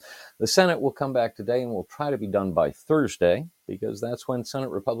The Senate will come back today and will try to be done by Thursday, because that's when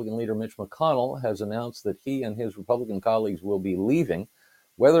Senate Republican leader Mitch McConnell has announced that he and his Republican colleagues will be leaving,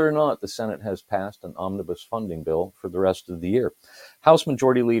 whether or not the Senate has passed an omnibus funding bill for the rest of the year. House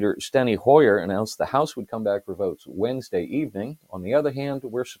Majority Leader Steny Hoyer announced the House would come back for votes Wednesday evening. On the other hand,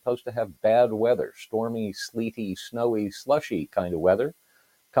 we're supposed to have bad weather, stormy, sleety, snowy, slushy kind of weather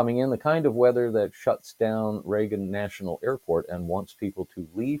coming in, the kind of weather that shuts down Reagan National Airport and wants people to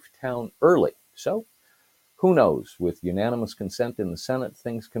leave town early. So, who knows? With unanimous consent in the Senate,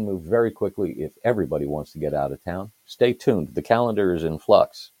 things can move very quickly if everybody wants to get out of town. Stay tuned. The calendar is in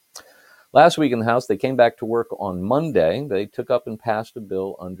flux. Last week in the House, they came back to work on Monday. They took up and passed a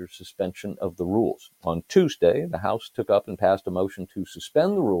bill under suspension of the rules. On Tuesday, the House took up and passed a motion to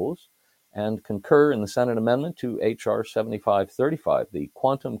suspend the rules and concur in the Senate amendment to H.R. 7535, the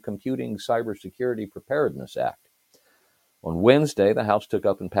Quantum Computing Cybersecurity Preparedness Act. On Wednesday, the House took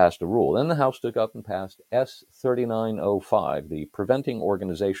up and passed a rule. Then the House took up and passed S. 3905, the Preventing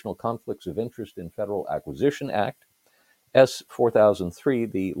Organizational Conflicts of Interest in Federal Acquisition Act, S. 4003,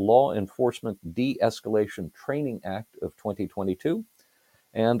 the Law Enforcement De-Escalation Training Act of 2022,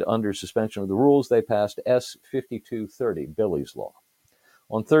 and under suspension of the rules, they passed S. 5230, Billy's Law.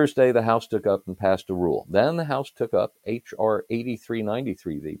 On Thursday, the House took up and passed a rule. Then the House took up H.R.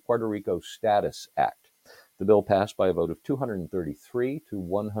 8393, the Puerto Rico Status Act. The bill passed by a vote of 233 to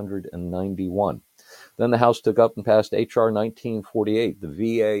 191. Then the House took up and passed H.R. 1948, the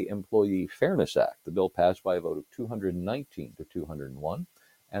VA Employee Fairness Act. The bill passed by a vote of 219 to 201,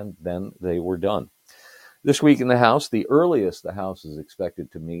 and then they were done. This week in the House, the earliest the House is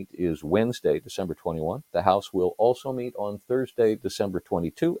expected to meet is Wednesday, December 21. The House will also meet on Thursday, December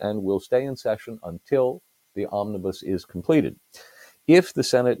 22, and will stay in session until the omnibus is completed. If the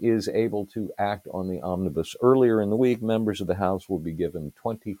Senate is able to act on the omnibus earlier in the week, members of the House will be given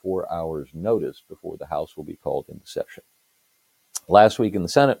 24 hours notice before the House will be called into session. Last week in the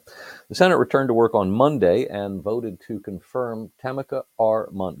Senate returned to work on Monday and voted to confirm Tamika R.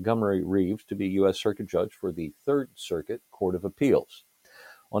 Montgomery Reeves to be U.S. Circuit Judge for the Third Circuit Court of Appeals.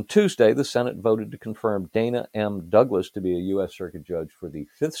 On Tuesday, the Senate voted to confirm Dana M. Douglas to be a U.S. Circuit Judge for the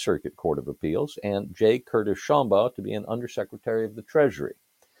Fifth Circuit Court of Appeals and J. Curtis Shambaugh to be an Undersecretary of the Treasury.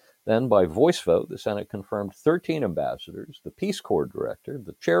 Then, by voice vote, the Senate confirmed 13 ambassadors, the Peace Corps director,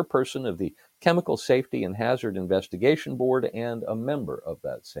 the chairperson of the Chemical Safety and Hazard Investigation Board, and a member of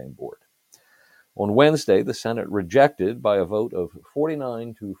that same board. On Wednesday, the Senate rejected, by a vote of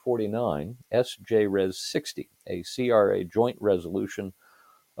 49 to 49, S.J. Res. 60, a CRA joint resolution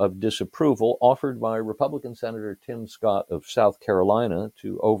of disapproval offered by Republican Senator Tim Scott of South Carolina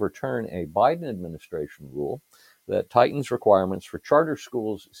to overturn a Biden administration rule that tightens requirements for charter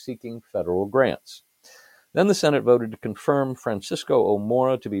schools seeking federal grants. Then the Senate voted to confirm Francisco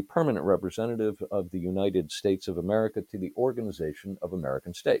O'Mora to be permanent representative of the United States of America to the Organization of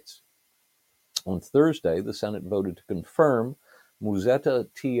American States. On Thursday, the Senate voted to confirm Muzeta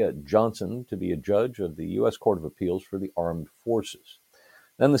Tia Johnson to be a judge of the U.S. Court of Appeals for the Armed Forces.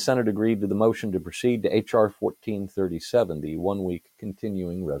 Then the Senate agreed to the motion to proceed to H.R. 1437, the one-week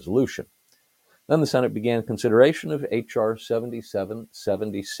continuing resolution. Then the Senate began consideration of H.R.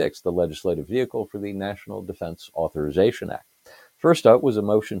 7776, the legislative vehicle for the National Defense Authorization Act. First up was a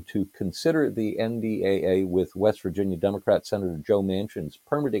motion to consider the NDAA with West Virginia Democrat Senator Joe Manchin's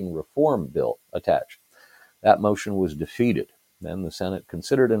permitting reform bill attached. That motion was defeated. Then the Senate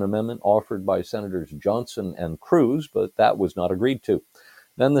considered an amendment offered by Senators Johnson and Cruz, but that was not agreed to.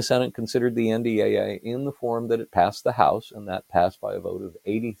 Then the Senate considered the NDAA in the form that it passed the House, and that passed by a vote of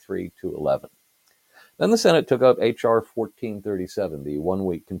 83 to 11. Then the Senate took up H.R. 1437, the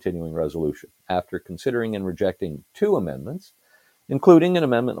one-week continuing resolution, after considering and rejecting two amendments, including an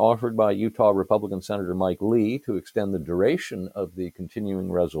amendment offered by Utah Republican Senator Mike Lee to extend the duration of the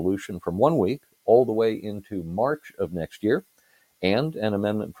continuing resolution from 1 week all the way into March of next year, and an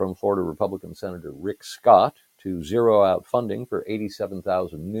amendment from Florida Republican Senator Rick Scott to zero out funding for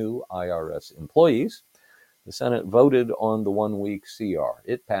 87,000 new IRS employees. The Senate voted on the one-week CR.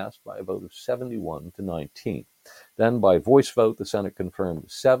 It passed by a vote of 71 to 19. Then, by voice vote, the Senate confirmed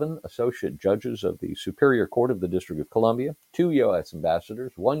 7 associate judges of the Superior Court of the District of Columbia, 2 U.S.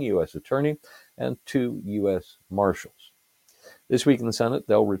 ambassadors, 1 U.S. attorney, and 2 U.S. marshals. This week in the Senate,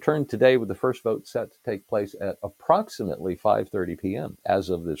 they'll return today with the first vote set to take place at approximately 5:30 p.m. As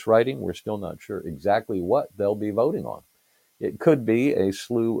of this writing, we're still not sure exactly what they'll be voting on. It could be a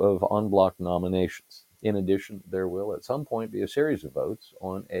slew of en bloc nominations. In addition, there will at some point be a series of votes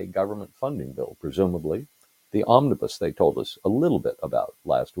on a government funding bill, presumably the omnibus they told us a little bit about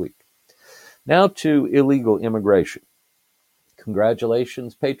last week. Now to illegal immigration.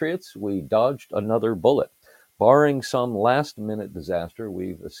 Congratulations, Patriots. We dodged another bullet. Barring some last-minute disaster,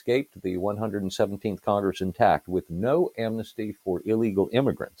 we've escaped the 117th Congress intact with no amnesty for illegal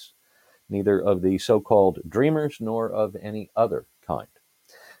immigrants, neither of the so-called dreamers nor of any other kind.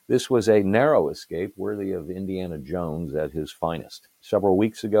 This was a narrow escape worthy of Indiana Jones at his finest. Several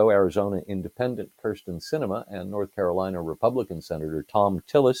weeks ago, Arizona Independent Kyrsten Sinema and North Carolina Republican Senator Thom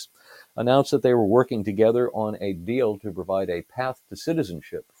Tillis announced that they were working together on a deal to provide a path to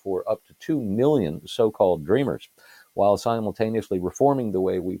citizenship for up to 2 million so-called dreamers, while simultaneously reforming the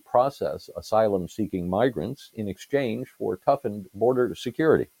way we process asylum-seeking migrants in exchange for toughened border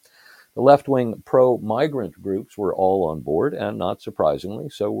security. The left-wing pro-migrant groups were all on board, and not surprisingly,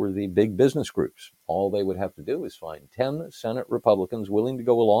 so were the big business groups. All they would have to do is find 10 Senate Republicans willing to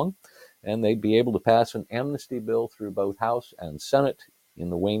go along, and they'd be able to pass an amnesty bill through both House and Senate in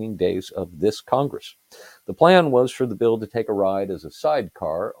the waning days of this Congress. The plan was for the bill to take a ride as a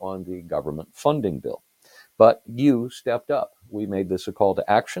sidecar on the government funding bill. But you stepped up. We made this a call to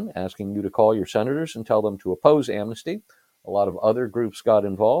action, asking you to call your senators and tell them to oppose amnesty. A lot of other groups got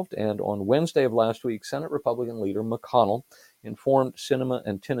involved, and on Wednesday of last week, Senate Republican leader McConnell informed Sinema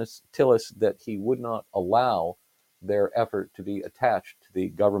and Tillis that he would not allow their effort to be attached to the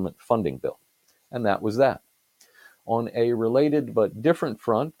government funding bill. And that was that. On a related but different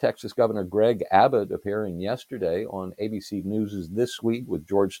front, Texas Governor Greg Abbott, appearing yesterday on ABC News' This Week with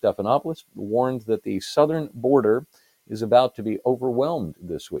George Stephanopoulos, warned that the southern border is about to be overwhelmed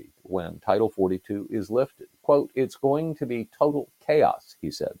this week when Title 42 is lifted. Quote, "It's going to be total chaos," he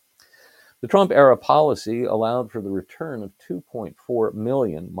said. The Trump-era policy allowed for the return of 2.4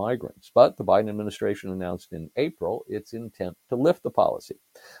 million migrants, but the Biden administration announced in April its intent to lift the policy.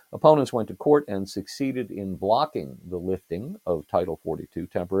 Opponents went to court and succeeded in blocking the lifting of Title 42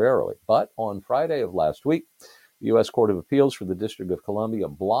 temporarily. But on Friday of last week, the U.S. Court of Appeals for the District of Columbia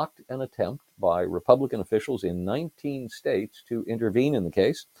blocked an attempt by Republican officials in 19 states to intervene in the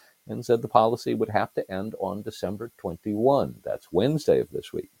case and said the policy would have to end on December 21. That's Wednesday of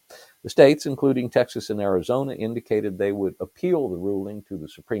this week. The states, including Texas and Arizona, indicated they would appeal the ruling to the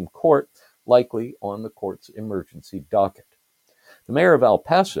Supreme Court, likely on the court's emergency docket. The mayor of El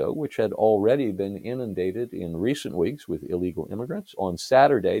Paso, which had already been inundated in recent weeks with illegal immigrants, on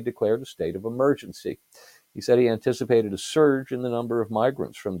Saturday declared a state of emergency. He said he anticipated a surge in the number of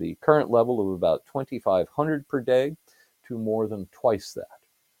migrants from the current level of about 2,500 per day to more than twice that.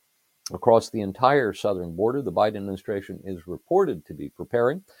 Across the entire southern border, the Biden administration is reported to be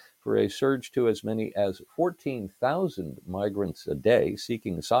preparing for a surge to as many as 14,000 migrants a day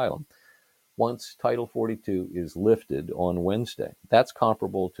seeking asylum once Title 42 is lifted on Wednesday. That's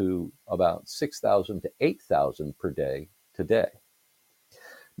comparable to about 6,000 to 8,000 per day today.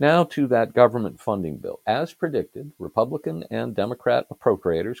 Now to that government funding bill. As predicted, Republican and Democrat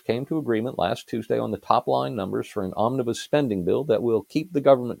appropriators came to agreement last Tuesday on the top line numbers for an omnibus spending bill that will keep the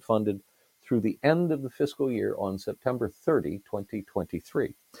government funded through the end of the fiscal year on September 30,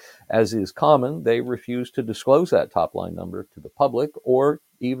 2023. As is common, they refused to disclose that top line number to the public or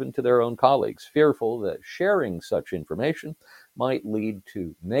even to their own colleagues, fearful that sharing such information might lead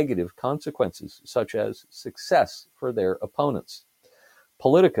to negative consequences, such as success for their opponents.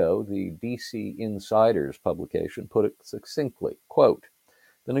 Politico, the DC Insider's publication, put it succinctly, quote,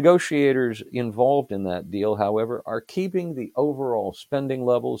 "The negotiators involved in that deal, however, are keeping the overall spending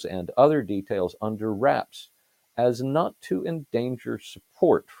levels and other details under wraps as not to endanger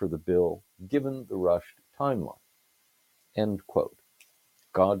support for the bill given the rushed timeline." End quote.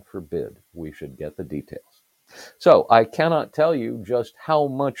 God forbid we should get the details. So I cannot tell you just how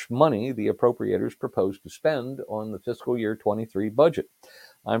much money the appropriators propose to spend on the fiscal year 23 budget.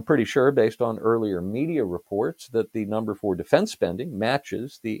 I'm pretty sure, based on earlier media reports, that the number for defense spending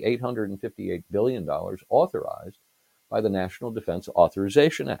matches the $858 billion authorized by the National Defense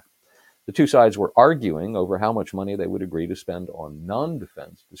Authorization Act. The two sides were arguing over how much money they would agree to spend on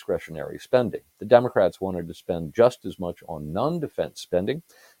non-defense discretionary spending. The Democrats wanted to spend just as much on non-defense spending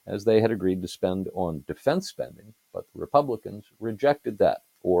as they had agreed to spend on defense spending, but the Republicans rejected that,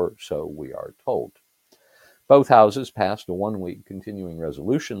 or so we are told. Both houses passed a one-week continuing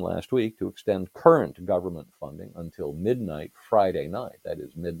resolution last week to extend current government funding until midnight Friday night, that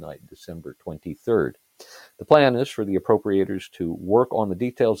is midnight December 23rd. The plan is for the appropriators to work on the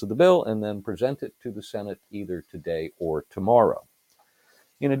details of the bill and then present it to the Senate either today or tomorrow.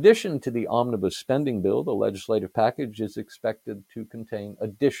 In addition to the omnibus spending bill, the legislative package is expected to contain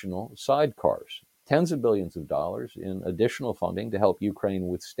additional sidecars, tens of billions of dollars in additional funding to help Ukraine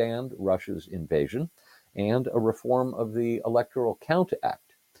withstand Russia's invasion, and a reform of the Electoral Count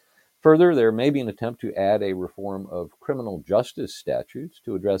Act. Further, there may be an attempt to add a reform of criminal justice statutes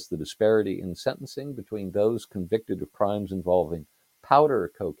to address the disparity in sentencing between those convicted of crimes involving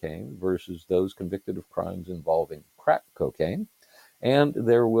powder cocaine versus those convicted of crimes involving crack cocaine. And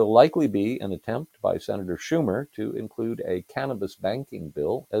there will likely be an attempt by Senator Schumer to include a cannabis banking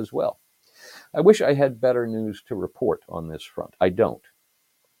bill as well. I wish I had better news to report on this front. I don't.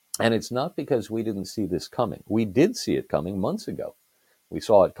 And it's not because we didn't see this coming. We did see it coming months ago. We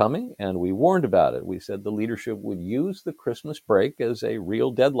saw it coming and we warned about it. We said the leadership would use the Christmas break as a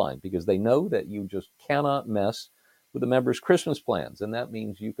real deadline because they know that you just cannot mess with the members' Christmas plans. And that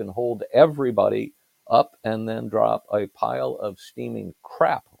means you can hold everybody up and then drop a pile of steaming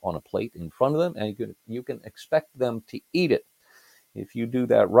crap on a plate in front of them, and you can expect them to eat it. If you do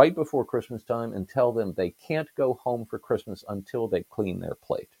that right before Christmas time and tell them they can't go home for Christmas until they clean their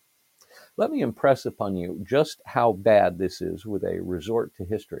plate. Let me impress upon you just how bad this is with a resort to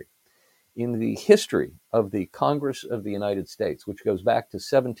history. In the history of the Congress of the United States, which goes back to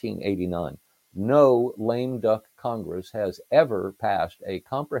 1789, no lame duck Congress has ever passed a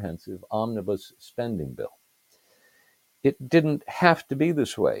comprehensive omnibus spending bill. It didn't have to be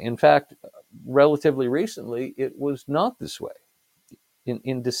this way. In fact, relatively recently, it was not this way.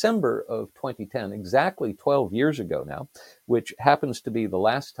 In December of 2010, exactly 12 years ago now, which happens to be the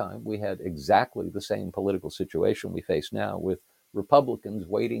last time we had exactly the same political situation we face now, with Republicans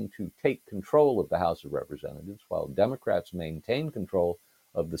waiting to take control of the House of Representatives while Democrats maintain control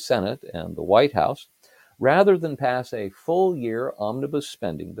of the Senate and the White House. Rather than pass a full-year omnibus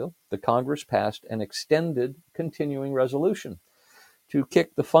spending bill, the Congress passed an extended continuing resolution to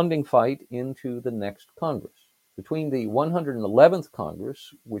kick the funding fight into the next Congress. Between the 111th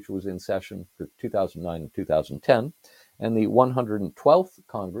Congress, which was in session for 2009 and 2010, and the 112th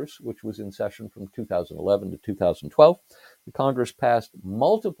Congress, which was in session from 2011 to 2012, the Congress passed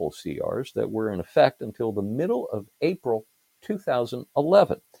multiple CRs that were in effect until the middle of April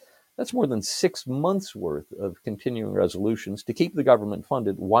 2011. That's more than 6 months' worth of continuing resolutions to keep the government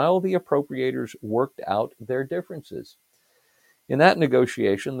funded while the appropriators worked out their differences. In that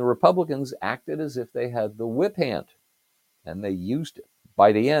negotiation, the Republicans acted as if they had the whip hand, and they used it.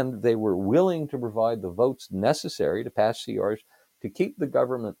 By the end, they were willing to provide the votes necessary to pass CRs to keep the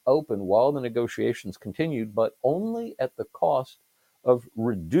government open while the negotiations continued, but only at the cost of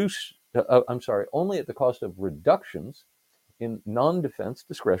only at the cost of reductions in non-defense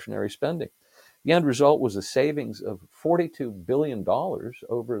discretionary spending. The end result was a savings of $42 billion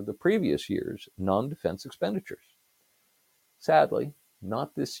over the previous year's non-defense expenditures. Sadly,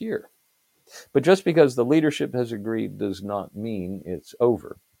 not this year. But just because the leadership has agreed does not mean it's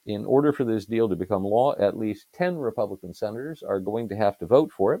over. In order for this deal to become law, at least 10 Republican senators are going to have to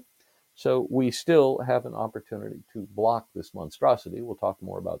vote for it. So we still have an opportunity to block this monstrosity. We'll talk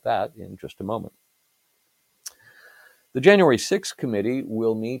more about that in just a moment. The January 6th committee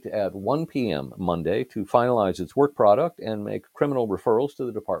will meet at 1 p.m. Monday to finalize its work product and make criminal referrals to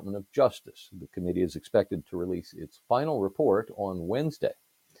the Department of Justice. The committee is expected to release its final report on Wednesday.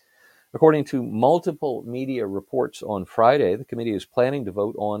 According to multiple media reports on Friday, the committee is planning to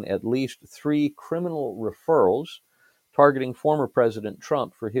vote on at least 3 criminal referrals targeting former President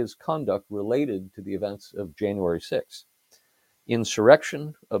Trump for his conduct related to the events of January 6th.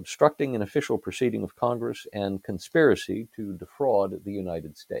 Insurrection, obstructing an official proceeding of Congress, and conspiracy to defraud the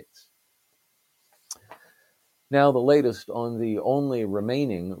United States. Now, the latest on the only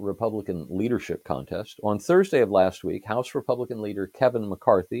remaining Republican leadership contest. On Thursday of last week, House Republican leader Kevin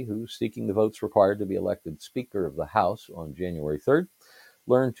McCarthy, who's seeking the votes required to be elected Speaker of the House on January 3rd,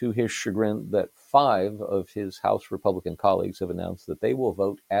 learned to his chagrin that 5 of his House Republican colleagues have announced that they will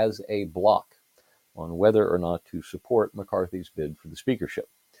vote as a bloc on whether or not to support McCarthy's bid for the speakership.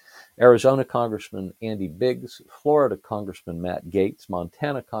 Arizona Congressman Andy Biggs, Florida Congressman Matt Gaetz,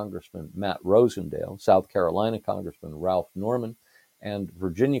 Montana Congressman Matt Rosendale, South Carolina Congressman Ralph Norman, and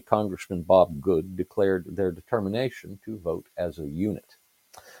Virginia Congressman Bob Good declared their determination to vote as a unit.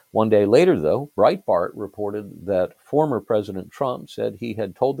 One day later, though, Breitbart reported that former President Trump said he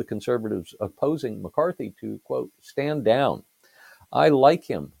had told the conservatives opposing McCarthy to, quote, stand down. I like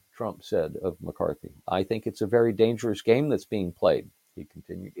him, Trump said of McCarthy. I think it's a very dangerous game that's being played, he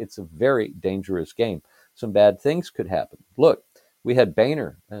continued. It's a very dangerous game. Some bad things could happen. Look, we had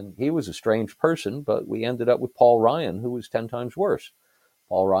Boehner, and he was a strange person, but we ended up with Paul Ryan, who was 10 times worse.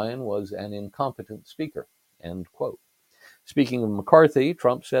 Paul Ryan was an incompetent speaker, end quote. Speaking of McCarthy,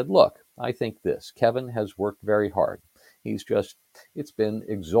 Trump said, look, I think this. Kevin has worked very hard. It's been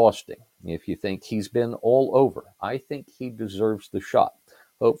exhausting. If you think he's been all over, I think he deserves the shot.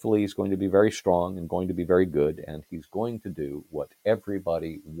 Hopefully, he's going to be very strong and going to be very good, and he's going to do what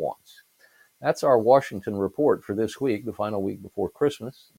everybody wants. That's our Washington report for this week, the final week before Christmas.